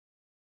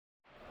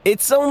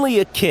It's only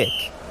a kick,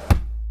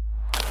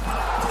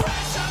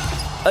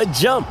 a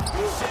jump,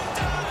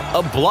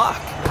 a block.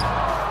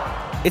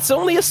 It's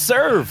only a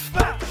serve.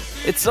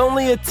 It's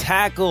only a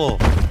tackle,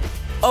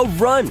 a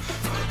run.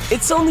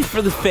 It's only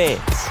for the fans.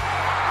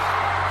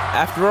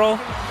 After all,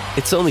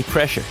 it's only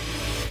pressure.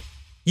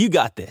 You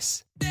got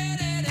this.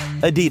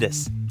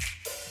 Adidas.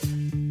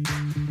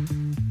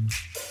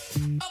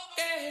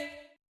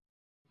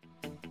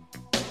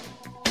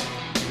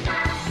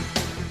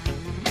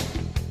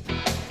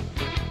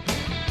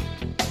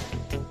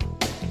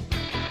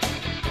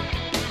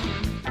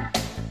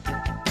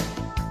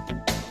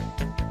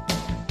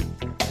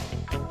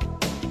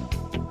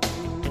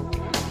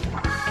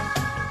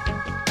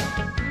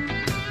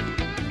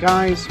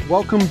 Guys,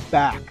 welcome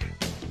back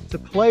to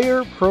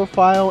Player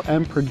Profile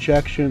and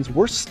Projections.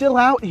 We're still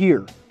out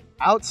here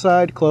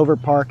outside Clover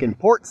Park in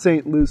Port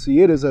St.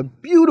 Lucie. It is a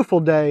beautiful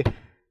day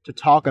to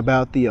talk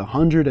about the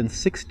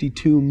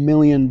 $162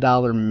 million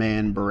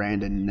man,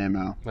 Brandon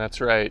Nimmo. That's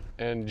right.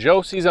 And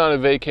Josie's on a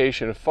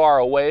vacation far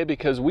away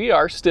because we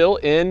are still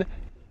in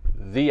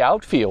the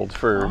outfield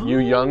for you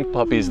young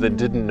puppies that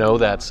didn't know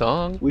that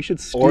song. We should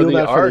steal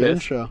that for the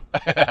intro.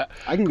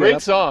 I can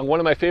Great song. One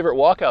of my favorite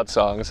walkout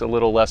songs, a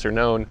little lesser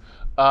known.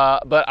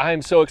 But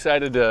I'm so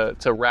excited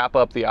to wrap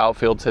up the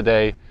outfield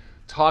today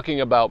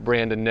talking about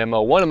Brandon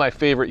Nimmo, one of my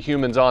favorite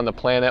humans on the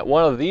planet,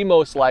 one of the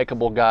most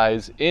likable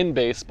guys in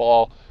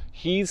baseball.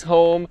 He's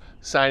home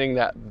signing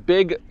that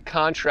big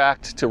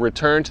contract to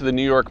return to the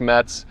New York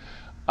Mets.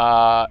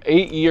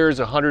 8 years,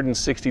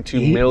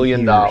 $162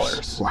 million.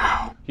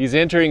 Wow. He's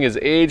entering his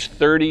age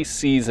 30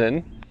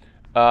 season,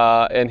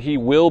 and he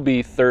will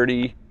be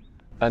 30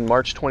 on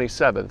March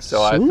 27th.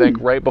 So soon. I think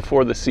right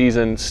before the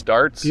season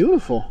starts.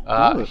 Beautiful.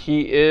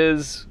 He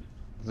is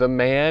the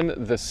man,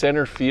 the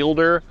center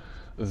fielder,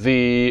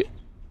 the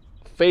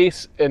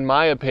face, in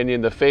my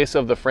opinion, the face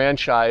of the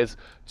franchise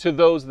to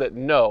those that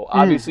know.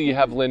 Obviously, you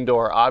have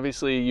Lindor.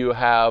 Obviously, you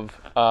have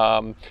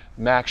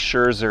Max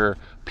Scherzer,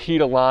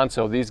 Pete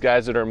Alonso, these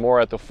guys that are more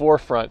at the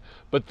forefront.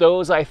 But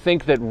those, I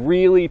think, that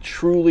really,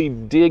 truly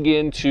dig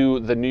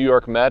into the New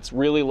York Mets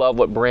really love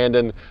what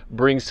Brandon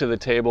brings to the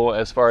table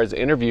as far as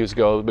interviews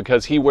go,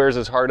 because he wears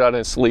his heart on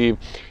his sleeve.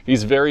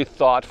 He's very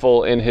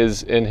thoughtful in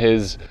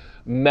his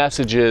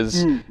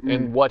messages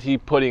and what he's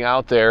putting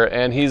out there,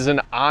 and he's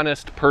an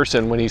honest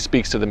person when he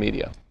speaks to the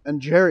media. And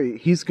Jerry,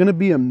 he's going to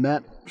be a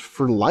Met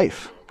for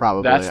life,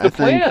 probably. That's the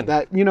plan. I think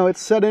that, it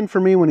set in for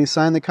me when he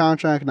signed the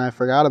contract, and I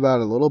forgot about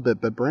it a little bit,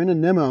 but Brandon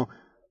Nimmo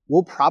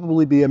will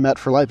probably be a Met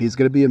for life. He's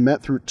going to be a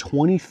Met through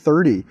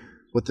 2030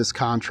 with this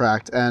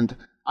contract, and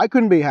I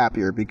couldn't be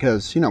happier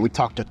because, we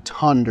talked a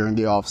ton during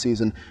the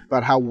offseason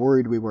about how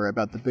worried we were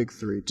about the big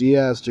three,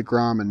 Diaz,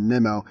 DeGrom, and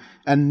Nimmo,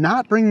 and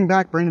not bringing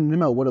back Brandon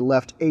Nimmo would have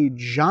left a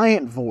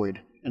giant void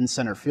in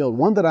center field,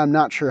 one that I'm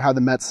not sure how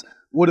the Mets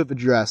would have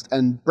addressed,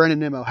 and Brandon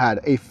Nimmo had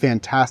a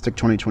fantastic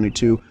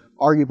 2022,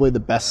 arguably the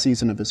best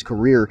season of his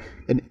career,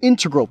 an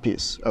integral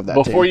piece of that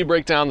Before team. you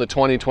break down the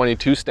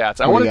 2022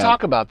 stats, I want to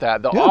talk about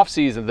that. The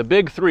offseason, the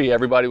big three,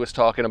 everybody was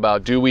talking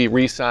about, do we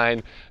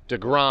re-sign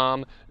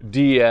DeGrom,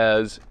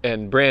 Diaz,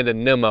 and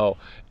Brandon Nimmo?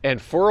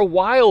 And for a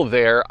while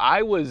there,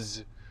 I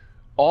was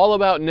all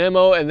about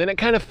Nimmo, and then it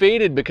kind of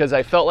faded because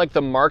I felt like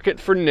the market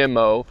for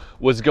Nimmo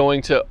was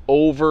going to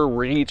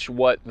overreach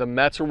what the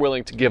Mets were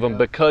willing to give him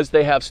because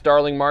they have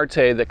Starling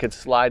Marte that could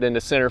slide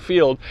into center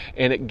field,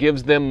 and it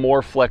gives them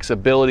more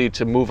flexibility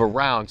to move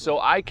around. So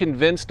I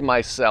convinced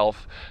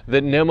myself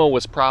that Nimmo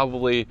was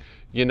probably,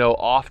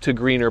 off to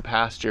greener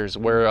pastures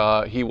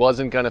where he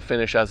wasn't going to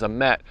finish as a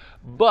Met.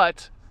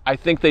 But I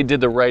think they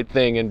did the right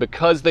thing, and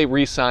because they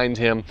re-signed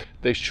him,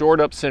 they shored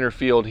up center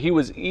field. He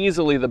was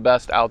easily the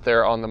best out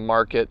there on the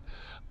market.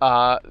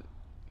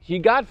 He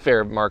got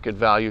fair market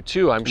value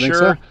too, I'm sure.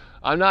 So.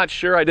 I'm not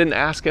sure. I didn't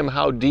ask him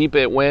how deep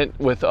it went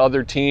with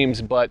other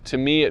teams, but to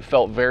me it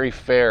felt very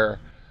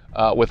fair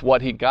with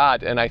what he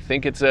got, and I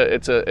think it's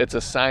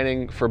a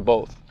signing for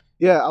both.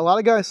 Yeah, a lot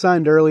of guys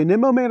signed early.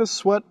 Nimmo made us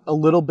sweat a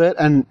little bit,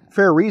 and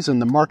fair reason.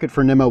 The market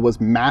for Nimmo was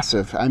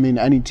massive. I mean,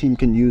 any team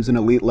can use an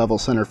elite level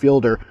center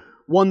fielder.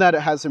 One that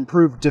has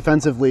improved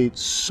defensively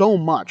so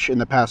much in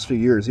the past few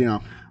years.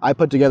 I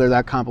put together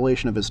that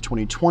compilation of his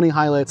 2020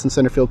 highlights in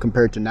center field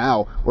compared to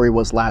now, where he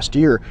was last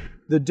year.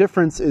 The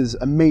difference is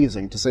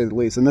amazing, to say the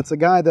least. And that's a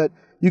guy that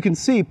you can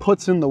see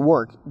puts in the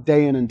work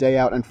day in and day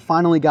out and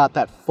finally got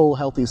that full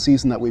healthy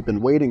season that we've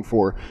been waiting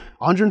for.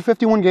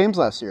 151 games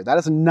last year. That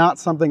is not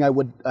something I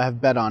would have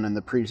bet on in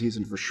the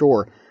preseason for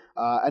sure.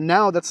 And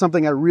now that's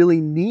something I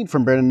really need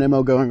from Brandon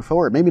Nimmo going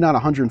forward. Maybe not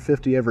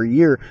 150 every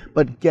year,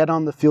 but get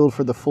on the field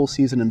for the full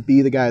season and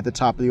be the guy at the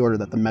top of the order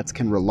that the Mets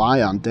can rely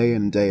on day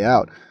in and day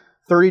out.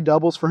 30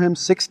 doubles for him,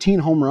 16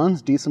 home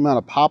runs, decent amount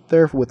of pop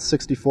there with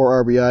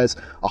 64 RBIs,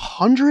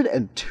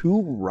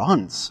 102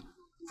 runs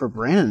for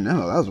Brandon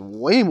Nimmo. That was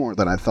way more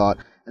than I thought.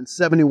 And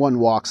 71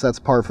 walks, that's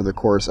par for the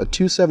course. A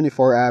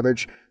 274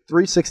 average,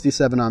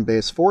 367 on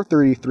base,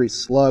 433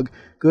 slug,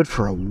 good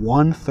for a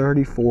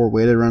 134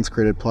 weighted runs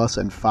created plus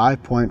and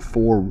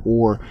 5.4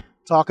 WAR.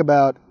 Talk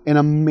about an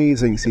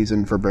amazing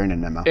season for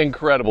Brandon Nimmo.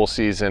 Incredible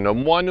season.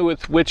 And one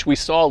with which we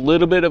saw a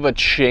little bit of a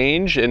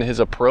change in his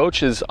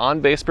approach. His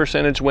on-base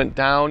percentage went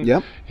down.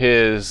 Yep.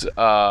 His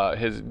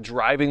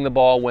driving the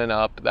ball went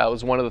up. That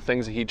was one of the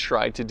things that he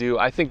tried to do.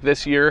 I think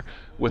this year,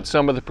 with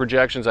some of the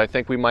projections, I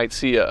think we might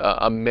see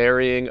a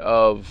marrying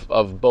of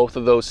both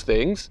of those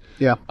things.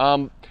 Yeah.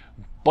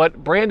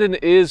 But Brandon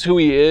is who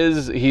he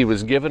is. He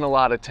was given a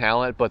lot of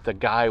talent, but the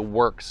guy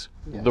works.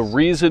 Yes. The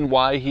reason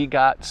why he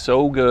got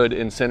so good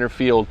in center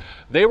field,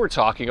 they were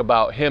talking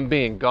about him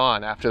being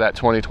gone after that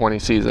 2020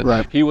 season.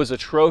 Right. He was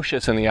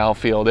atrocious in the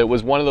outfield. It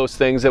was one of those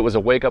things that was a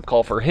wake-up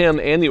call for him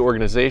and the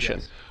organization.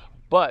 Yes.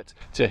 But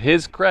to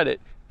his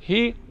credit,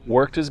 he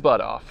worked his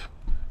butt off.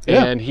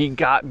 Yeah. And he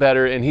got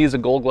better, and he's a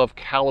Gold Glove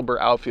caliber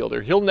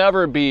outfielder. He'll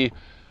never be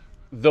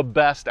the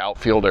best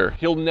outfielder.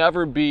 He'll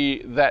never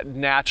be that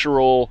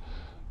natural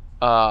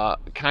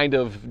kind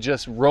of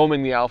just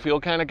roaming the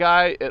outfield kind of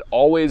guy. It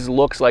always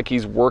looks like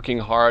he's working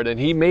hard, and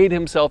he made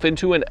himself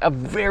into a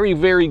very,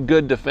 very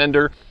good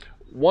defender.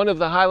 One of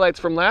the highlights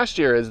from last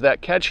year is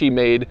that catch he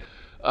made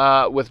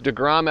with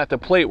DeGrom at the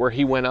plate, where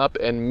he went up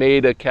and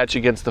made a catch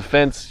against the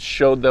fence,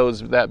 showed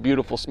that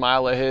beautiful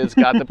smile of his,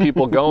 got the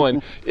people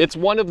going. It's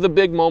one of the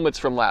big moments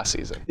from last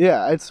season.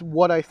 Yeah, it's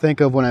what I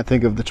think of when I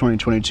think of the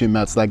 2022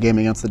 Mets, that game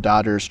against the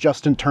Dodgers.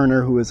 Justin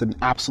Turner, who is an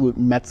absolute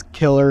Mets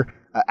killer,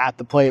 at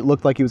the plate,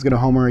 looked like he was going to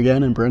homer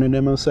again, and Brandon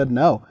Nimmo said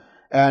no.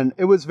 And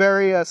it was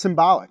very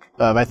symbolic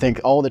of, I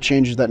think, all the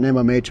changes that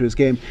Nimmo made to his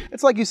game.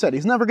 It's like you said,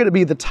 he's never going to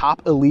be the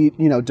top elite,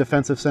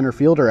 defensive center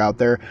fielder out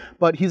there,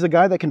 but he's a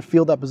guy that can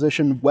field that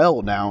position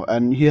well now.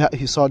 And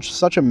he saw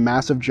such a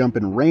massive jump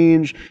in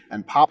range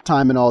and pop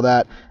time and all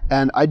that.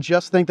 And I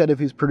just think that if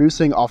he's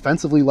producing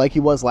offensively like he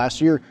was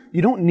last year,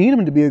 you don't need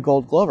him to be a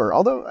Gold Glover.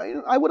 Although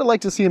I would have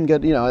liked to see him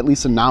get, at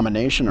least a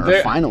nomination or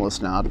a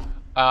finalist nod.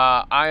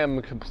 I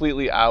am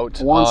completely out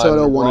Juan on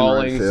Soto won in right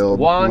Rawlings. field.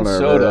 Juan Whatever.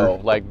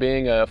 Soto, like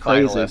being a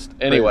finalist.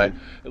 Anyway,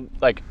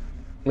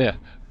 yeah.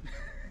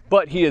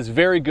 But he is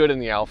very good in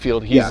the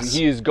outfield. He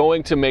is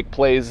going to make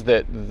plays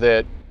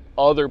that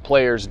other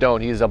players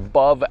don't. He's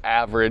above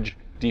average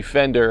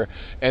defender,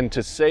 and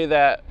to say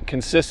that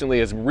consistently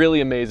is really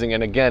amazing.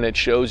 And again, it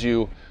shows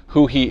you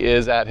who he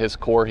is at his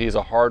core. He's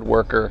a hard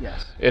worker.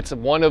 Yes. It's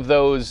one of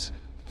those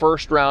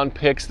first-round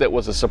picks that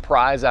was a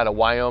surprise out of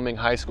Wyoming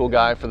high school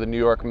guy for the New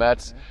York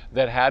Mets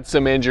that had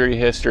some injury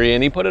history,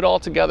 and he put it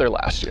all together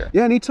last year.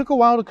 Yeah, and he took a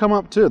while to come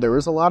up, too. There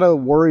was a lot of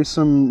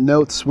worrisome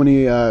notes when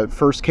he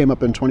first came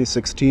up in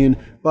 2016,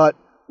 but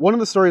one of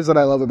the stories that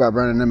I love about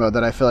Brandon Nimmo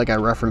that I feel like I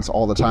reference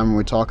all the time when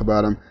we talk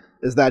about him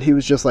is that he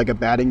was just like a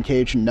batting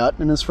cage nut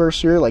in his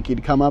first year. Like,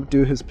 he'd come up,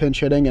 do his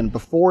pinch hitting, and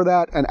before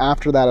that and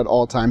after that at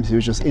all times, he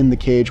was just in the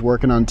cage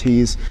working on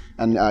tees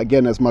and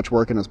getting as much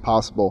work in as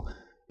possible.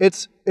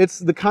 It's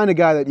the kind of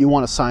guy that you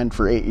want to sign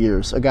for 8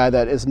 years, a guy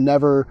that is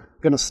never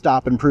going to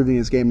stop improving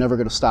his game, never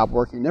going to stop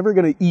working, never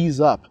going to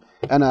ease up.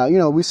 And,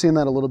 we've seen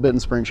that a little bit in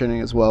spring training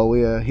as well.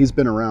 He's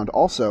been around.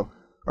 Also,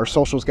 our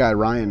socials guy,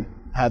 Ryan,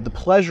 had the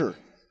pleasure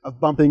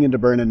of bumping into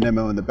Brandon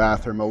Nimmo in the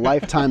bathroom, a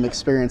lifetime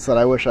experience that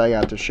I wish I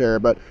got to share.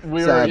 But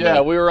we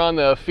were on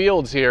the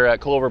fields here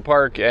at Clover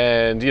Park,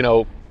 and,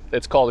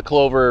 it's called a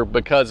clover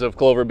because of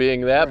clover being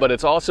that, but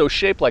it's also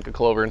shaped like a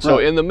clover. And so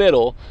in the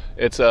middle,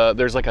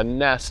 there's like a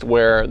nest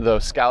where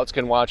the scouts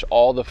can watch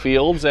all the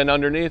fields, and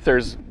underneath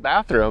there's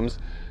bathrooms.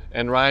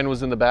 And Ryan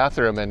was in the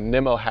bathroom, and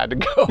Nimmo had to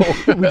go.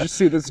 We just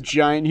see this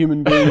giant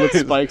human being with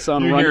spikes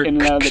on running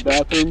in and out of the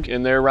bathroom.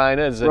 And there Ryan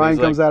is. And Ryan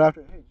comes out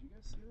after, hey, did you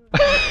guys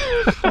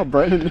see that? Oh,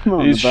 Brandon Nimmo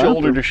in He's the bathroom.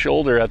 shoulder to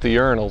shoulder at the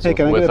urinals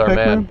with our pic,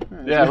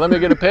 man. Yeah, let me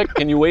get a pic.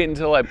 Can you wait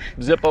until I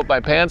zip up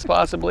my pants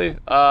possibly?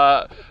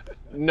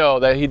 No,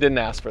 that he didn't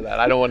ask for that.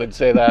 I don't want to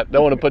say that.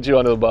 Don't want to put you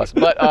under the bus.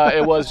 But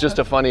it was just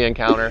a funny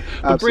encounter.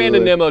 But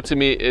Brandon Nimmo, to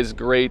me, is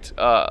great.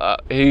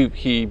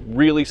 He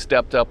really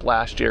stepped up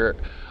last year.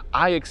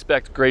 I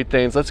expect great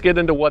things. Let's get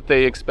into what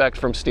they expect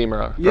from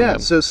Steamer. Yeah,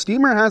 so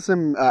Steamer has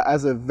him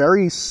as a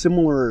very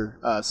similar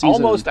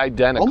season. Almost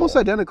identical. Almost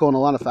identical in a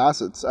lot of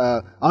facets.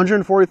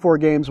 144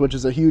 games, which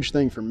is a huge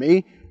thing for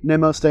me.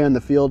 Nimmo stay on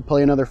the field,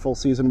 play another full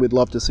season. We'd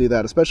love to see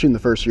that, especially in the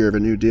first year of a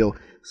new deal.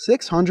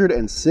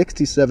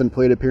 667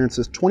 plate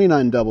appearances,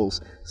 29 doubles,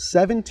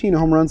 17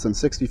 home runs, and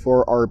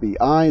 64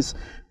 RBIs.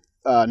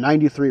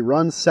 93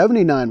 runs,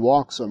 79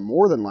 walks, so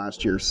more than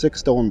last year, 6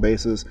 stolen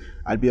bases.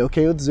 I'd be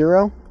okay with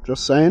 0,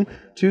 just saying.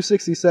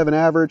 267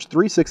 average,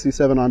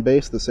 367 on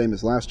base, the same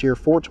as last year,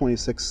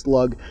 426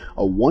 slug,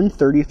 a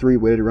 133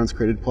 weighted runs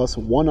created plus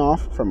 1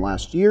 off from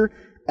last year,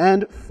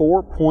 and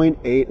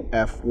 4.8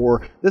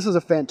 F4. This is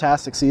a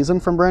fantastic season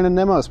from Brandon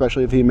Nimmo,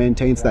 especially if he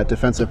maintains that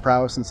defensive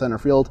prowess in center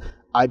field.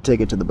 I'd take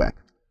it to the bank.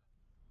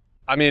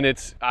 I mean,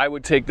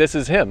 this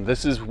is him.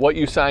 This is what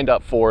you signed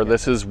up for.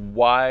 This is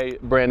why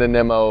Brandon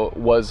Nimmo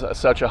was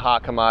such a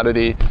hot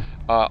commodity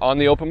on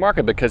the open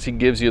market, because he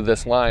gives you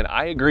this line.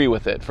 I agree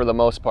with it for the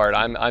most part.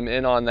 I'm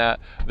in on that.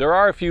 There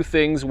are a few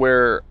things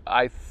where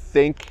I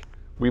think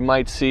we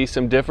might see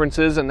some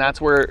differences, and that's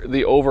where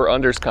the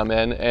over-unders come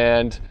in.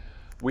 And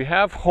we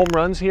have home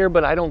runs here,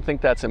 but I don't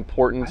think that's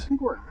important. I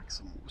think we're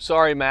excellent.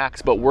 sorry,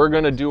 Max, but we're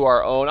going to do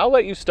our own. I'll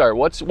let you start.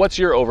 What's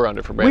your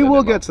over-under for Brandon We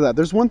will Nimmo? get to that.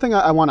 There's one thing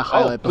I want to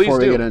highlight before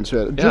we get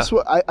into it. Yeah.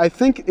 I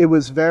think it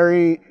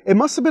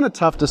must have been a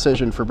tough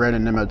decision for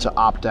Brandon Nimmo to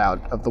opt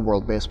out of the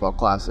World Baseball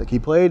Classic. He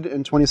played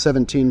in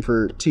 2017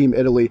 for Team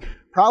Italy.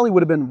 Probably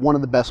would have been one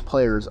of the best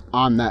players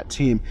on that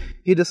team.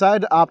 He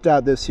decided to opt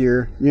out this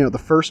year, the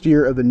first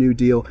year of the new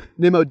deal.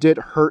 Nimmo did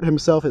hurt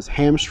himself, his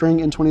hamstring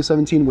in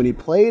 2017 when he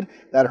played.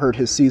 That hurt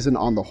his season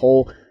on the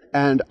whole.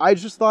 And I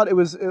just thought it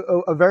was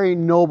a very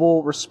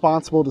noble,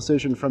 responsible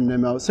decision from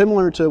Nimmo,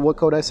 similar to what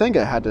Kodai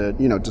Senga had to,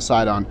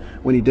 decide on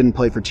when he didn't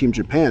play for Team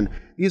Japan.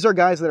 These are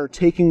guys that are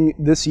taking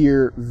this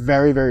year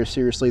very, very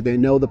seriously. They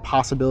know the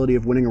possibility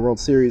of winning a World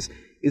Series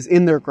is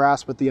in their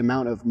grasp with the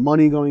amount of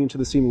money going into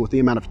the team, with the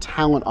amount of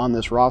talent on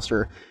this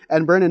roster.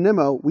 And Brandon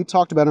Nimmo, we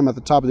talked about him at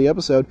the top of the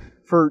episode.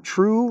 For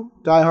true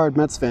diehard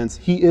Mets fans,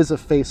 he is a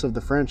face of the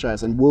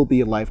franchise and will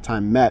be a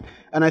lifetime Met.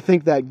 And I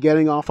think that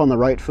getting off on the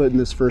right foot in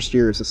this first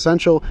year is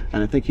essential,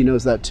 and I think he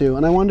knows that too,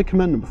 and I wanted to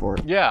commend him for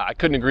it. Yeah, I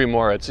couldn't agree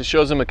more. It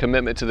shows him a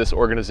commitment to this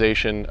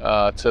organization,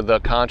 to the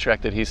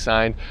contract that he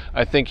signed.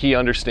 I think he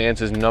understands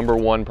his number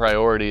one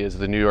priority is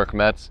the New York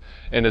Mets,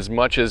 and as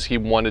much as he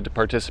wanted to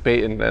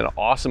participate in an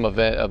awesome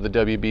event of the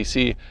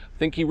WBC, I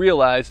think he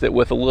realized that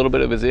with a little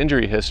bit of his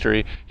injury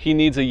history, he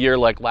needs a year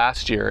like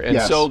last year. And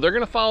so they're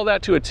going to follow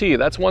that to a T.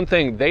 That's one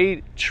thing.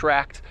 They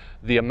tracked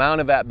the amount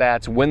of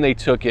at-bats when they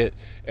took it,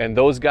 and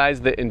those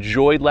guys that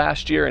enjoyed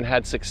last year and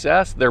had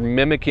success, they're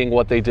mimicking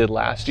what they did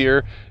last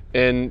year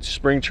in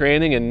spring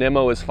training, and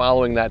Nimmo is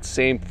following that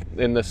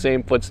in the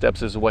same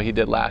footsteps as what he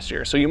did last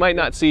year. So you might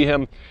not see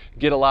him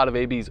get a lot of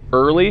ABs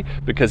early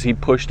because he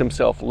pushed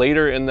himself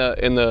later in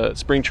the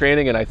spring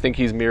training, and I think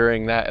he's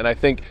mirroring that. And I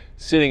think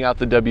sitting out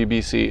the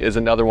WBC is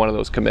another one of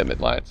those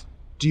commitment lines.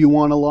 Do you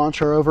want to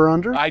launch our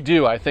over-under? I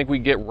do. I think we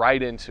get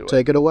right into it.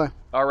 Take it away.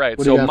 All right.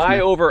 So my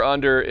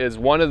over-under is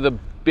one of the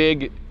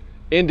big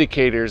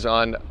indicators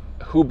on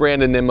who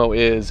Brandon Nimmo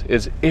is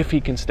if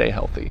he can stay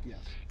healthy. Yeah.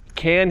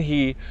 Can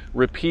he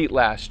repeat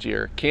last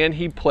year? Can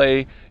he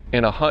play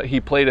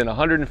he played in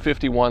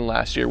 151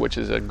 last year, which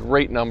is a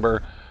great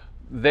number.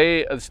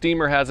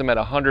 Steamer has him at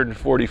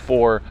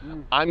 144.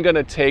 I'm going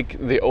to take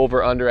the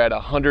over-under at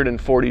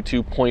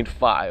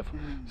 142.5.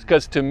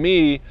 Because to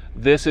me,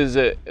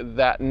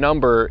 that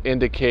number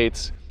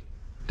indicates,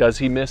 does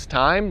he miss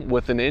time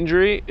with an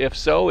injury? If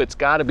so, it's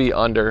got to be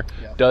under.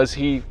 Yeah. Does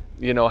he,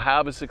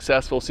 have a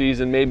successful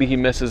season? Maybe he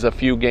misses a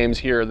few games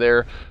here or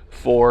there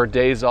for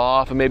days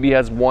off, and maybe he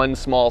has one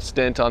small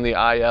stint on the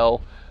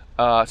IL.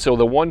 So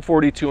the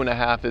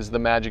 142.5 is the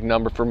magic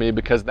number for me,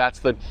 because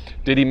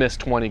did he miss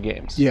 20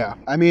 games? Yeah.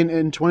 I mean,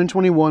 in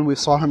 2021, we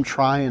saw him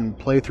try and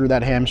play through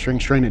that hamstring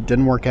strain. It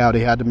didn't work out.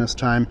 He had to miss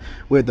time.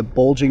 We had the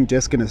bulging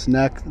disc in his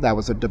neck. That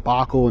was a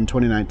debacle in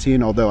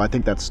 2019, although I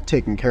think that's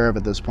taken care of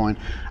at this point.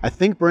 I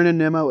think Brandon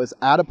Nimmo is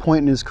at a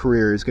point in his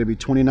career, he's going to be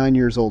 29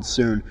 years old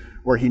soon,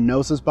 where he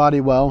knows his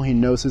body well, he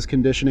knows his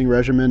conditioning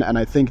regimen, and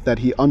I think that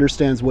he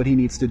understands what he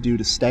needs to do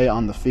to stay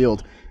on the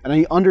field. And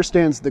he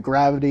understands the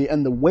gravity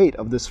and the weight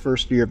of this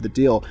first year of the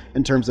deal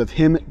in terms of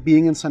him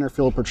being in center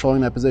field, patrolling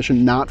that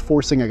position, not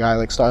forcing a guy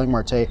like Starling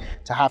Marte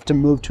to have to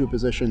move to a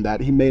position that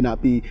he may not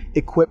be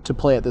equipped to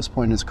play at this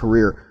point in his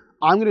career.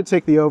 I'm going to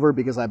take the over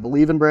because I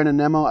believe in Brandon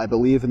Nimmo. I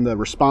believe in the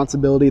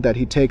responsibility that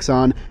he takes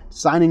on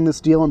signing this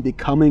deal and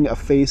becoming a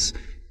face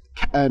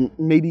and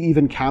maybe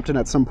even captain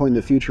at some point in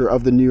the future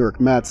of the New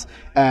York Mets.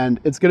 And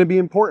it's going to be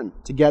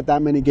important to get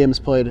that many games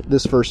played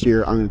this first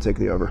year. I'm going to take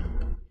the over.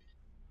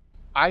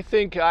 I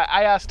think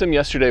I asked him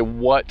yesterday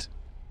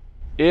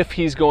if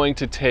he's going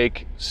to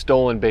take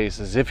stolen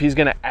bases, if he's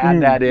going to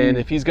add that in,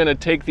 if he's going to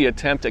take the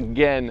attempt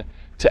again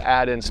to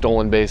add in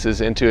stolen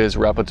bases into his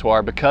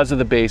repertoire because of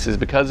the bases,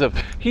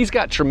 he's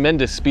got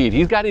tremendous speed.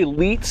 He's got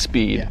elite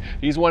speed. Yeah.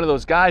 He's one of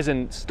those guys,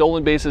 and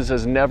stolen bases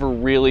has never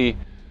really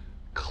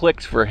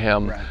clicked for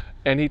him. Right.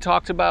 And he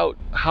talked about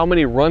how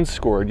many runs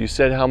scored. You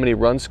said how many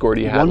runs scored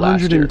he had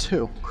last year.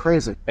 102.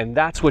 Crazy. And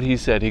that's what he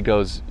said. He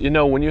goes,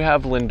 when you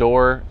have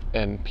Lindor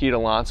and Pete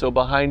Alonso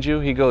behind you,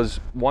 he goes,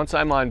 once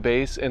I'm on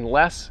base,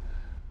 unless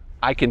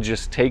I can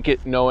just take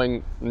it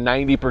knowing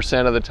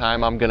 90% of the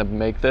time I'm going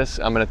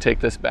to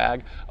take this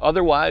bag.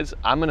 Otherwise,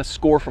 I'm going to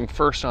score from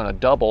first on a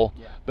double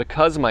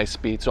because of my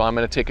speed. So I'm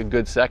going to take a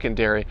good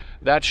secondary.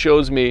 That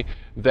shows me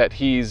that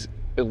he's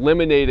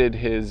eliminated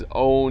his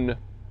own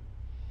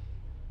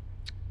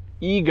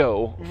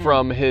ego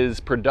from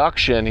his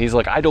production. He's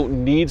like, I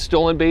don't need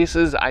stolen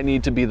bases. I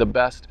need to be the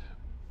best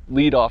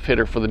leadoff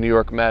hitter for the New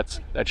York Mets.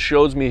 That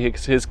shows me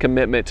his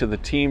commitment to the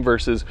team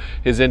versus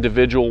his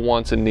individual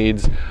wants and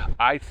needs.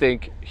 I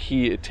think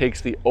he takes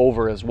the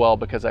over as well,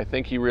 because I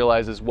think he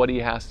realizes what he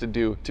has to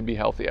do to be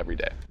healthy every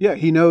day. Yeah,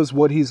 he knows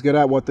what he's good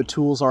at, what the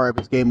tools are of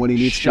his game, what he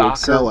needs to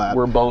excel at.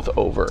 We're both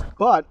over.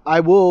 But I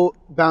will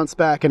bounce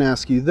back and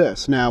ask you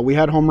this. Now, we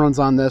had home runs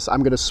on this. I'm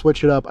going to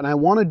switch it up, and I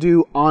want to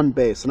do on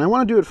base. And I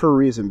want to do it for a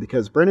reason,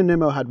 because Brandon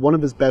Nimmo had one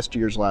of his best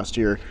years last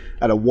year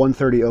at a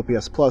 130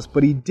 OPS plus,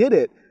 but he did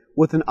it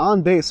with an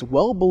on-base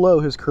well below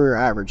his career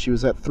average. He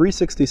was at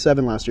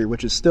 367 last year,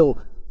 which is still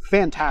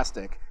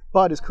fantastic.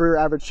 but his career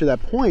average to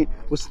that point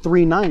was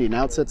 390.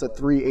 Now it sits at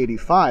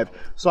 385.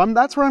 So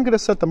that's where I'm going to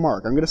set the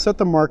mark. I'm going to set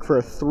the mark for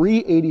a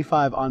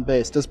 385 on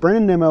base. Does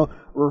Brandon Nimmo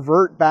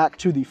revert back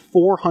to the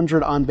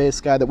 400 on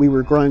base guy that we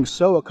were growing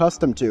so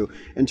accustomed to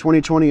in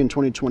 2020 and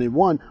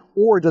 2021,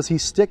 or does he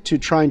stick to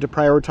trying to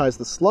prioritize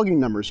the slugging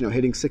numbers,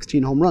 hitting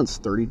 16 home runs,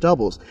 30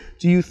 doubles?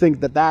 Do you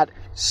think that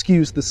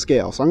skews the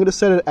scale? So I'm going to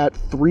set it at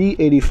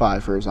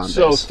 385 for his on base.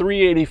 So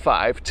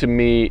 385 to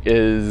me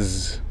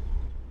is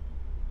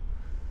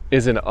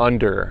an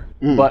under,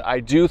 but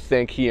I do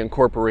think he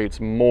incorporates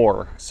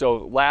more.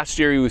 So last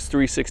year he was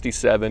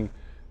 367.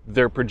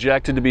 They're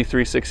projected to be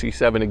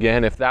 367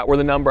 again. If that were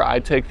the number,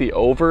 I'd take the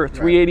over.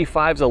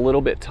 385 is a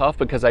little bit tough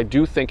because I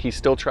do think he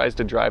still tries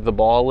to drive the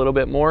ball a little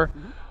bit more.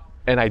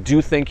 And I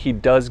do think he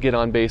does get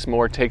on base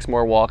more, takes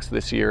more walks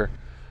this year.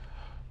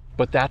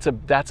 But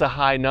that's a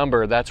high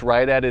number. That's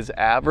right at his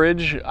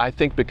average. I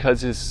think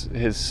because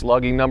his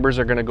slugging numbers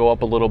are going to go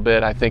up a little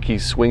bit, I think he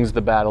swings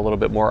the bat a little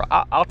bit more.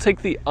 I'll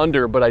take the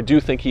under, but I do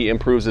think he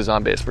improves his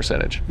on-base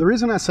percentage. The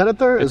reason I said it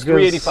there is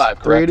 385,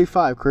 correct?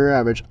 385 career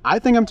average. I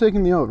think I'm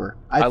taking the over.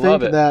 I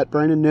think that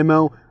Brandon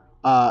Nimmo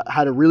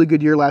had a really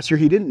good year last year.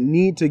 He didn't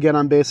need to get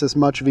on base as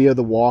much via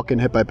the walk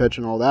and hit by pitch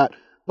and all that,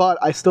 but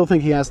I still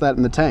think he has that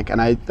in the tank, and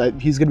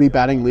he's going to be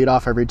batting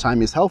leadoff every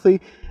time he's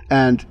healthy,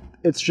 and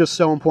it's just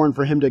so important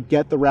for him to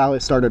get the rally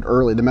started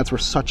early. The Mets were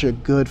such a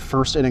good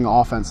first inning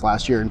offense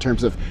last year in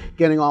terms of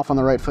getting off on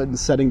the right foot and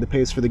setting the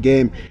pace for the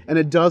game. And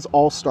it does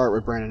all start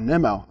with Brandon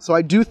Nimmo. So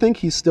I do think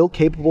he's still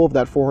capable of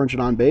that 400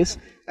 on base.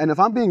 And if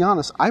I'm being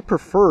honest, I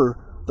prefer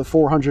the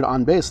 400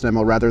 on base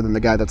Nimmo rather than the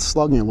guy that's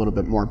slugging a little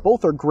bit more.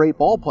 Both are great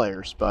ball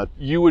players, but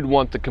you would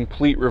want the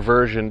complete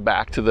reversion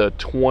back to the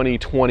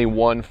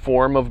 2021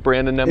 form of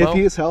Brandon Nimmo? If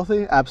he is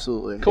healthy,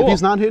 absolutely. Cool. If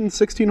he's not hitting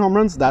 16 home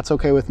runs, that's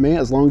okay with me,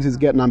 as long as he's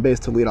getting on base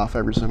to lead off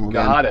every single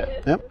game. Got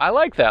it. Yep. I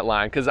like that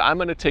line because I'm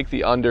going to take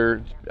the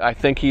under. I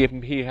think he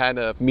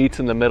meets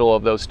in the middle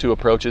of those two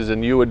approaches,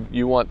 and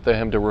you want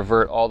him to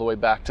revert all the way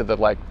back to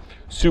the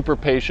super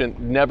patient,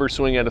 never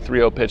swing at a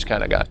 3-0 pitch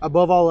kind of guy.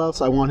 Above all else,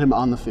 I want him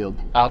on the field.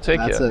 I'll take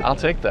it. I'll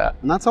take that.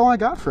 And that's all I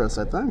got for us,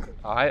 I think.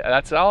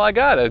 That's all I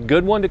got. A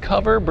good one to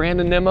cover,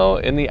 Brandon Nimmo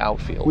in the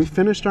outfield. We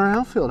finished our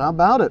outfield. How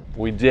about it?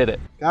 We did it.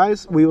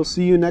 Guys, we will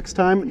see you next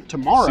time,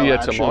 tomorrow. See you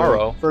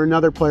tomorrow. For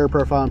another player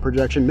profile and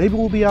projection. Maybe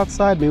we'll be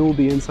outside, maybe we'll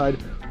be inside.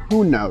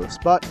 Who knows?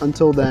 But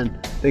until then,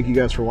 thank you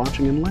guys for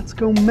watching, and let's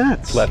go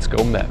Mets. Let's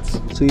go Mets.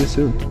 See you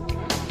soon.